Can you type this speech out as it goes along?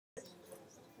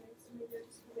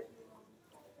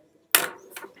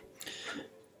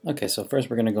Okay, so first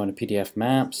we're going to go into PDF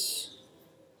Maps,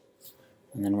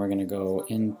 and then we're going to go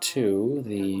into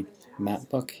the map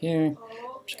book here.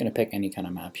 I'm just going to pick any kind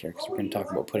of map here because we're going to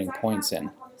talk about putting points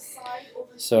in.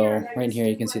 So right here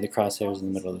you can see the crosshairs in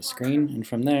the middle of the screen, and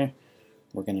from there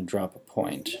we're going to drop a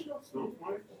point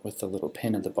with the little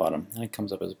pin at the bottom, and it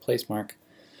comes up as a place mark.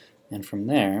 And from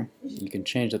there you can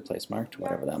change the place mark to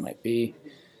whatever that might be.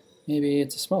 Maybe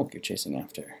it's a smoke you're chasing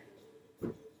after.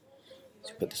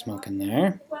 So put the smoke in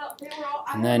there,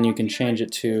 and then you can change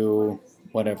it to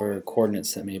whatever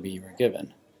coordinates that maybe you were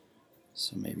given.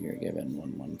 So maybe you're given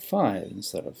 115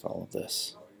 instead of all of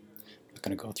this. I'm not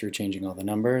going to go through changing all the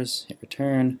numbers. Hit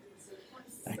return,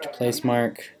 back to place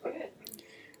mark,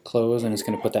 close, and it's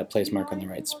going to put that place mark in the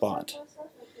right spot.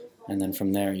 And then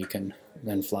from there you can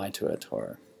then fly to it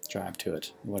or drive to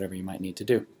it, whatever you might need to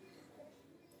do.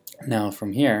 Now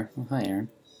from here, oh hi Aaron.